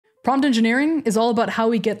Prompt engineering is all about how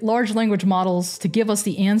we get large language models to give us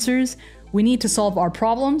the answers we need to solve our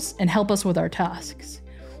problems and help us with our tasks.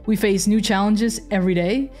 We face new challenges every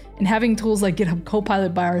day, and having tools like GitHub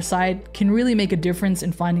Copilot by our side can really make a difference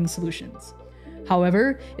in finding solutions.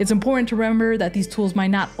 However, it's important to remember that these tools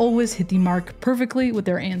might not always hit the mark perfectly with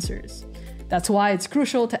their answers. That's why it's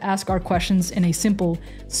crucial to ask our questions in a simple,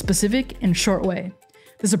 specific, and short way.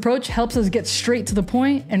 This approach helps us get straight to the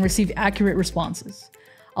point and receive accurate responses.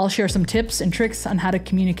 I'll share some tips and tricks on how to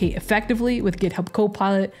communicate effectively with GitHub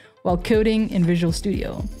Copilot while coding in Visual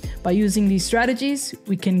Studio. By using these strategies,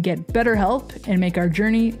 we can get better help and make our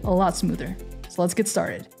journey a lot smoother. So let's get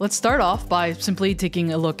started. Let's start off by simply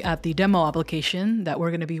taking a look at the demo application that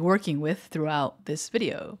we're going to be working with throughout this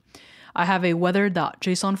video. I have a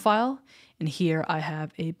weather.json file, and here I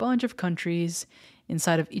have a bunch of countries.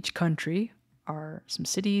 Inside of each country are some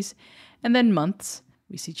cities, and then months.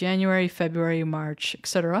 We see January, February, March,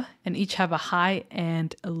 etc. And each have a high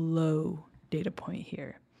and a low data point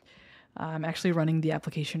here. I'm actually running the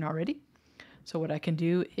application already. So what I can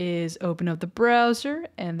do is open up the browser,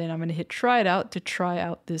 and then I'm going to hit try it out to try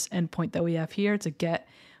out this endpoint that we have here. It's a get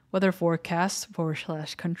weather forecast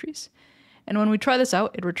 / countries. And when we try this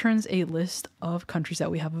out, it returns a list of countries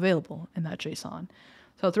that we have available in that JSON.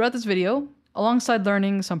 So throughout this video, alongside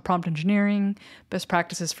learning some prompt engineering, best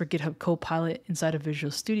practices for GitHub Copilot inside of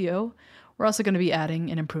Visual Studio, we're also going to be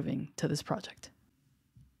adding and improving to this project.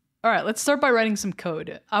 All right, let's start by writing some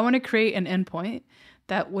code. I want to create an endpoint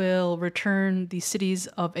that will return the cities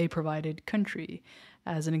of a provided country.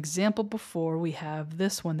 As an example before, we have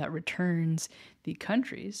this one that returns the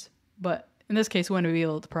countries, but in this case, we want to be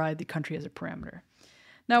able to provide the country as a parameter.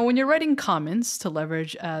 Now, when you're writing comments to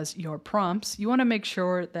leverage as your prompts, you want to make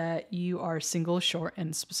sure that you are single, short,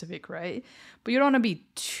 and specific, right? But you don't want to be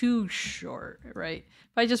too short, right?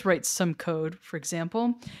 If I just write some code, for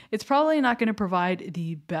example, it's probably not going to provide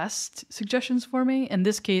the best suggestions for me. In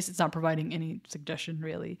this case, it's not providing any suggestion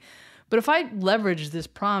really. But if I leverage this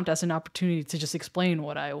prompt as an opportunity to just explain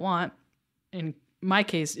what I want, in my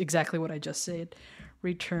case, exactly what I just said,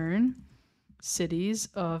 return cities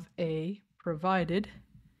of a provided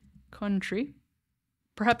country,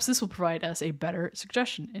 perhaps this will provide us a better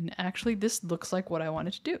suggestion. And actually, this looks like what I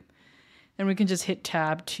wanted to do. And we can just hit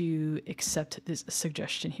tab to accept this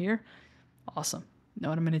suggestion here. Awesome. Now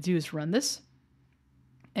what I'm going to do is run this.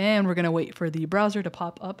 And we're going to wait for the browser to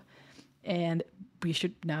pop up. And we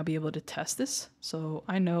should now be able to test this. So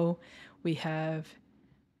I know we have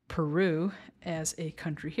Peru as a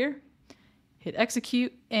country here. Hit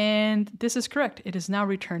execute, and this is correct. It is now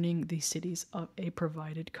returning the cities of a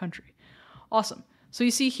provided country. Awesome. So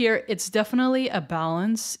you see here, it's definitely a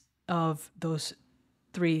balance of those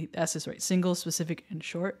three S's, right? Single, specific, and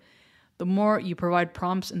short. The more you provide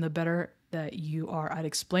prompts and the better that you are at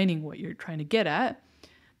explaining what you're trying to get at,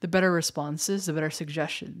 the better responses, the better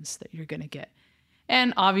suggestions that you're going to get.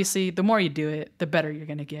 And obviously, the more you do it, the better you're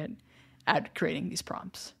going to get at creating these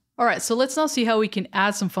prompts. All right, so let's now see how we can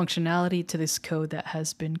add some functionality to this code that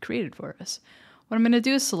has been created for us. What I'm going to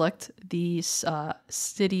do is select the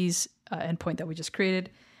cities endpoint that we just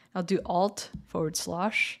created. I'll do Alt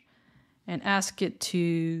 / and ask it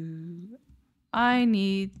to, I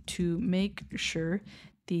need to make sure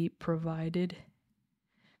the provided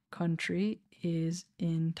country is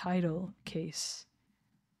in title case.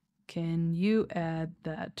 Can you add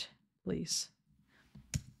that, please?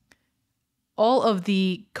 All of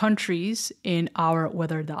the countries in our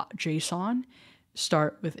weather.json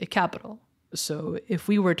start with a capital. So if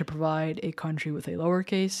we were to provide a country with a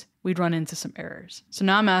lowercase, we'd run into some errors. So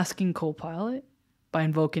now I'm asking Copilot by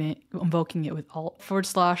invoking it with Alt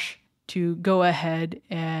 / to go ahead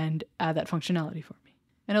and add that functionality for me.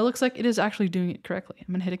 And it looks like it is actually doing it correctly.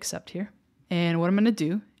 I'm gonna hit accept here. And what I'm gonna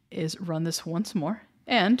do is run this once more.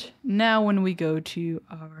 And now when we go to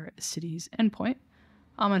our cities endpoint,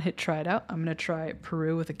 I'm going to hit try it out. I'm going to try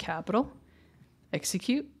Peru with a capital.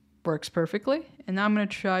 Execute. Works perfectly. And now I'm going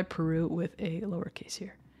to try Peru with a lowercase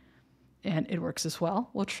here. And it works as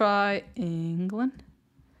well. We'll try England.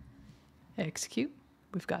 Execute.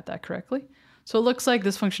 We've got that correctly. So it looks like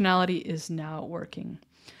this functionality is now working.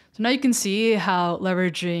 So now you can see how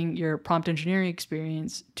leveraging your prompt engineering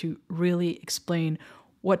experience to really explain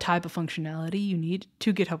what type of functionality you need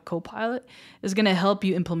to GitHub Copilot is going to help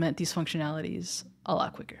you implement these functionalities a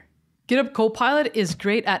lot quicker. GitHub Copilot is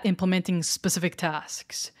great at implementing specific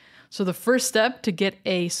tasks. So the first step to get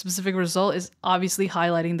a specific result is obviously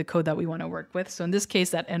highlighting the code that we want to work with. So in this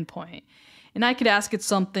case, that endpoint. And I could ask it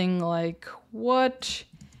something like, what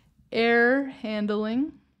error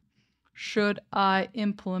handling should I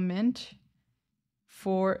implement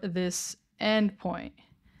for this endpoint?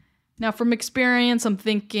 Now from experience, I'm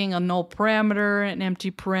thinking a null parameter, an empty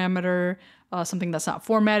parameter, something that's not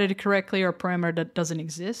formatted correctly, or a parameter that doesn't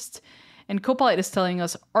exist. And Copilot is telling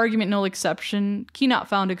us argument null exception, key not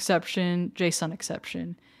found exception, JSON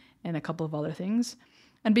exception, and a couple of other things.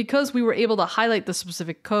 And because we were able to highlight the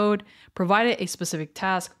specific code, provided a specific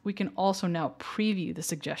task, we can also now preview the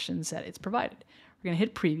suggestions that it's provided. We're going to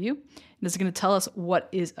hit preview, and it's going to tell us what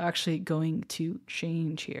is actually going to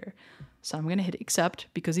change here. So I'm going to hit accept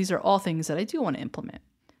because these are all things that I do want to implement.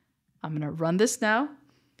 I'm going to run this now,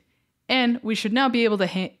 and we should now be able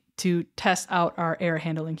to test out our error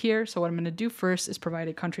handling here. So what I'm going to do first is provide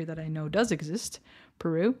a country that I know does exist,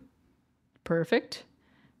 Peru. Perfect.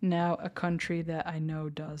 Now a country that I know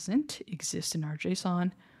doesn't exist in our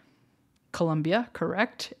JSON, Colombia,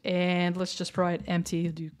 correct. And let's just provide empty,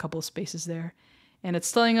 do a couple of spaces there. And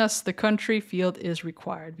it's telling us the country field is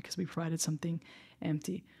required because we provided something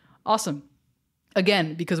empty. Awesome.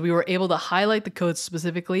 Again, because we were able to highlight the code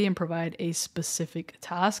specifically and provide a specific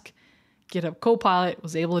task, GitHub Copilot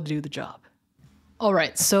was able to do the job. All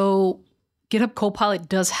right, so GitHub Copilot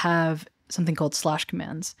does have something called /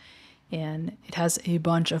 commands. And it has a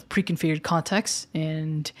bunch of pre-configured context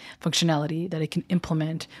and functionality that it can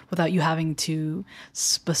implement without you having to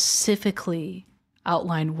specifically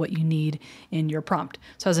outline what you need in your prompt.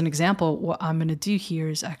 So as an example, what I'm going to do here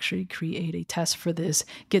is actually create a test for this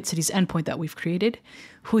get cities endpoint that we've created.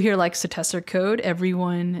 Who here likes to test their code?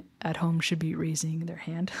 Everyone at home should be raising their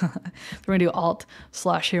hand. We're going to do Alt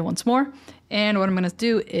 / here once more. And what I'm going to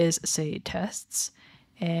do is say tests.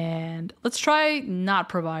 And let's try not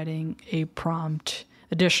providing a prompt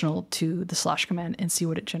additional to the / command and see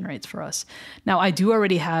what it generates for us. Now, I do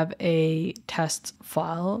already have a test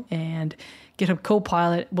file, and GitHub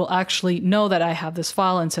Copilot will actually know that I have this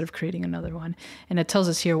file instead of creating another one. And it tells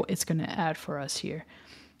us here what it's going to add for us here.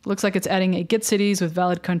 It looks like it's adding a get cities with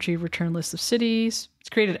valid country return list of cities. It's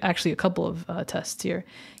created actually a couple of tests here.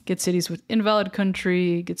 Get cities with invalid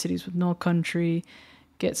country, get cities with null country,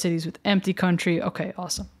 get cities with empty country. Okay,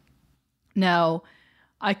 awesome. Now,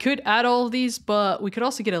 I could add all of these, but we could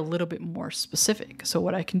also get a little bit more specific. So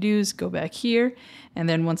what I can do is go back here and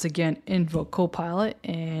then once again invoke Copilot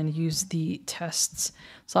and use the tests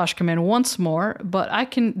 / command once more. But I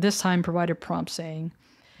can this time provide a prompt saying,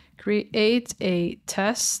 create a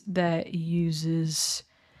test that uses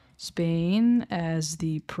Spain as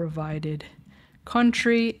the provided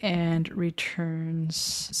country and returns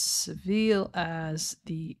Seville as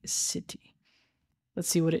the city. Let's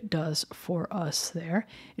see what it does for us there.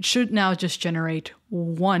 It should now just generate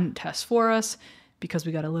one test for us because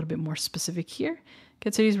we got a little bit more specific here.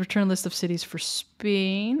 Get cities, return list of cities for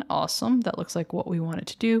Spain. Awesome. That looks like what we wanted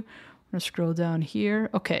to do. I'm going to scroll down here.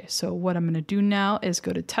 Okay, so what I'm going to do now is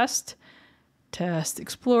go to test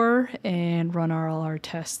Explorer, and run all our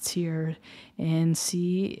tests here and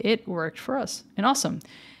see it worked for us. And awesome.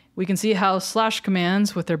 We can see how /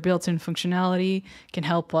 commands with their built-in functionality can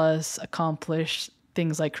help us accomplish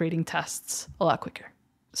things like creating tests a lot quicker.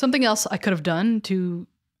 Something else I could have done to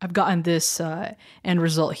have gotten this end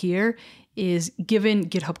result here is given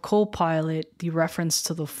GitHub Copilot the reference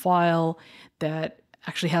to the file that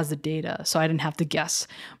actually has the data. So I didn't have to guess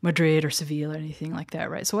Madrid or Seville or anything like that,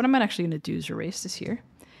 right? So what I'm actually going to do is erase this here.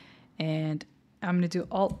 And I'm going to do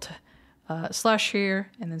Alt / here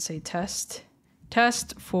and then say test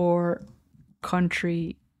for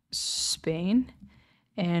country Spain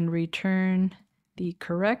and return the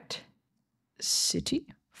correct city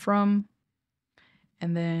from.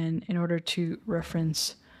 And then in order to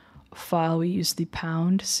reference a file, we use the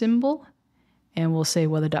pound symbol. And we'll say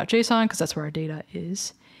weather.json because that's where our data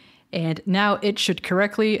is. And now it should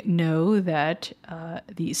correctly know that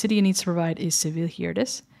the city it needs to provide is Seville. Here it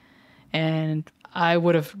is. And I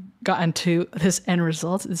would have gotten to this end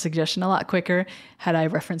result, the suggestion, a lot quicker had I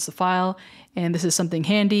referenced the file. And this is something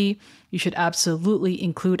handy you should absolutely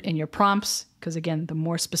include in your prompts because, again, the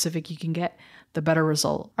more specific you can get, the better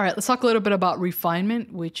result. All right, let's talk a little bit about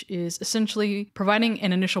refinement, which is essentially providing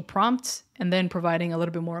an initial prompt and then providing a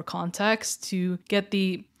little bit more context to get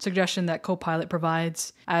the suggestion that Copilot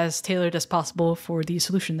provides as tailored as possible for the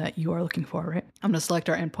solution that you are looking for, right? I'm gonna select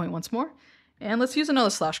our endpoint once more. And let's use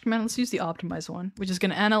another / command. Let's use the optimize one, which is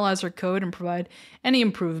going to analyze our code and provide any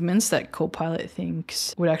improvements that Copilot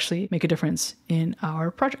thinks would actually make a difference in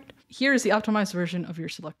our project. Here is the optimized version of your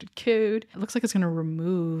selected code. It looks like it's going to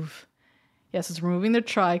remove, yes, it's removing the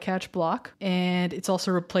try catch block. And it's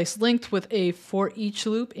also replaced linked with a for each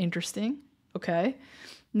loop. Interesting. Okay.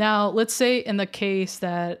 Now let's say in the case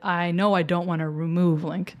that I know I don't want to remove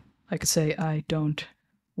link, I could say I don't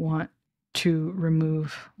want to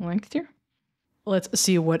remove link here. Let's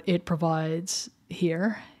see what it provides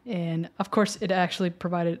here. And of course, it actually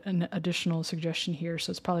provided an additional suggestion here, so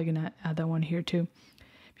it's probably going to add that one here too.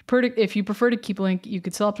 If you prefer to keep a link, you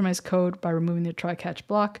could still optimize code by removing the try catch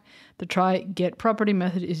block. The try get property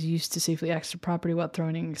method is used to safely access the property without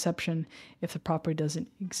throwing an exception if the property does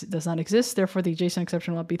not exist. Therefore, the JSON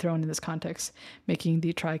exception will not be thrown in this context, making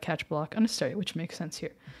the try catch block unnecessary, which makes sense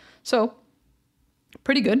here. So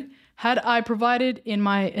pretty good. Had I provided in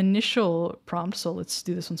my initial prompt, so let's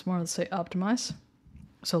do this once more. Let's say optimize.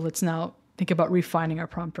 So let's now think about refining our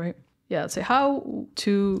prompt, right? Yeah, let's say how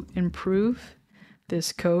to improve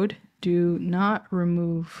this code. Do not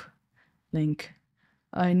remove link.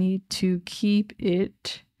 I need to keep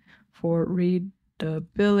it for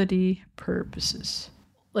readability purposes.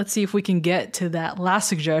 Let's see if we can get to that last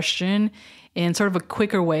suggestion in sort of a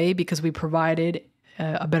quicker way because we provided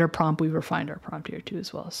a better prompt. We refined our prompt here too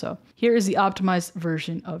as well. So here is the optimized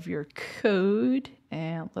version of your code.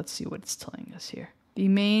 And let's see what it's telling us here. The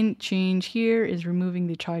main change here is removing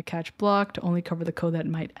the try catch block to only cover the code that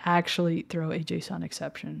might actually throw a JSON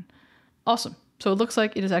exception. Awesome. So it looks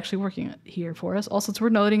like it is actually working here for us. Also, it's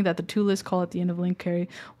worth noting that the toList call at the end of link query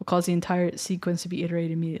will cause the entire sequence to be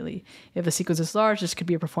iterated immediately. If the sequence is large, this could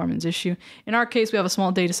be a performance issue. In our case, we have a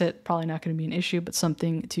small data set, probably not going to be an issue, but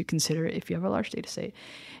something to consider if you have a large data set.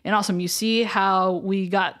 And awesome, you see how we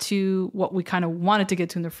got to what we kind of wanted to get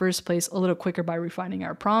to in the first place a little quicker by refining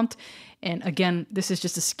our prompt. And again, this is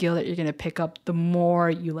just a skill that you're going to pick up the more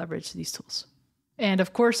you leverage these tools. And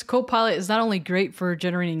of course, Copilot is not only great for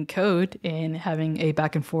generating code and having a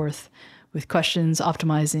back and forth with questions,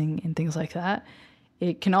 optimizing, and things like that.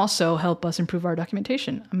 It can also help us improve our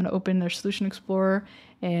documentation. I'm going to open their Solution Explorer,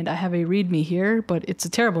 and I have a README here, but it's a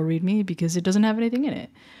terrible README because it doesn't have anything in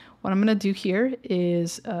it. What I'm going to do here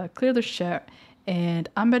is clear the chat, and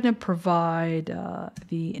I'm going to provide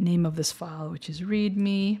the name of this file, which is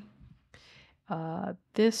README.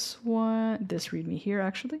 This README here,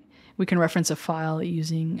 actually. We can reference a file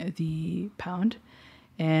using the pound.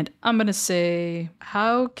 And I'm going to say,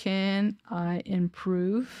 how can I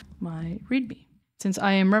improve my README? Since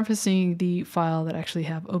I am referencing the file that I actually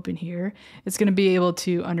have open here, it's going to be able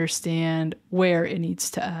to understand where it needs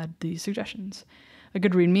to add these suggestions. A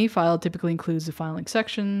good README file typically includes the file link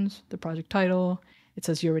sections, the project title. It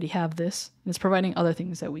says you already have this, and it's providing other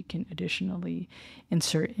things that we can additionally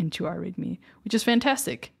insert into our README, which is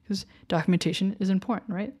fantastic because documentation is important,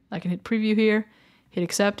 right? I can hit preview here, hit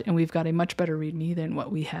accept, and we've got a much better README than what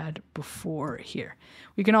we had before here.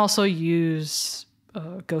 We can also use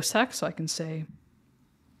ghost text, so I can say,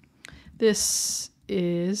 this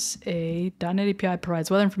is a .NET API provides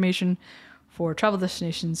weather information for travel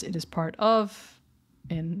destinations it is part of,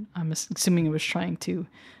 and I'm assuming it was trying to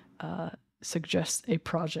suggest a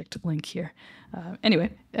project link here. Anyway,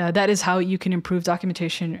 that is how you can improve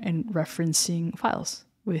documentation and referencing files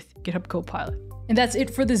with GitHub Copilot. And that's it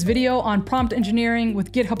for this video on prompt engineering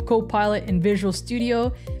with GitHub Copilot and Visual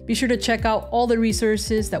Studio. Be sure to check out all the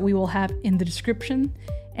resources that we will have in the description.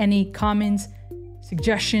 Any comments,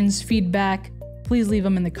 suggestions, feedback, please leave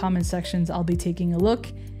them in the comment sections. I'll be taking a look,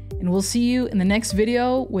 and we'll see you in the next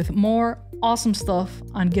video with more awesome stuff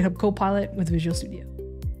on GitHub Copilot with Visual Studio.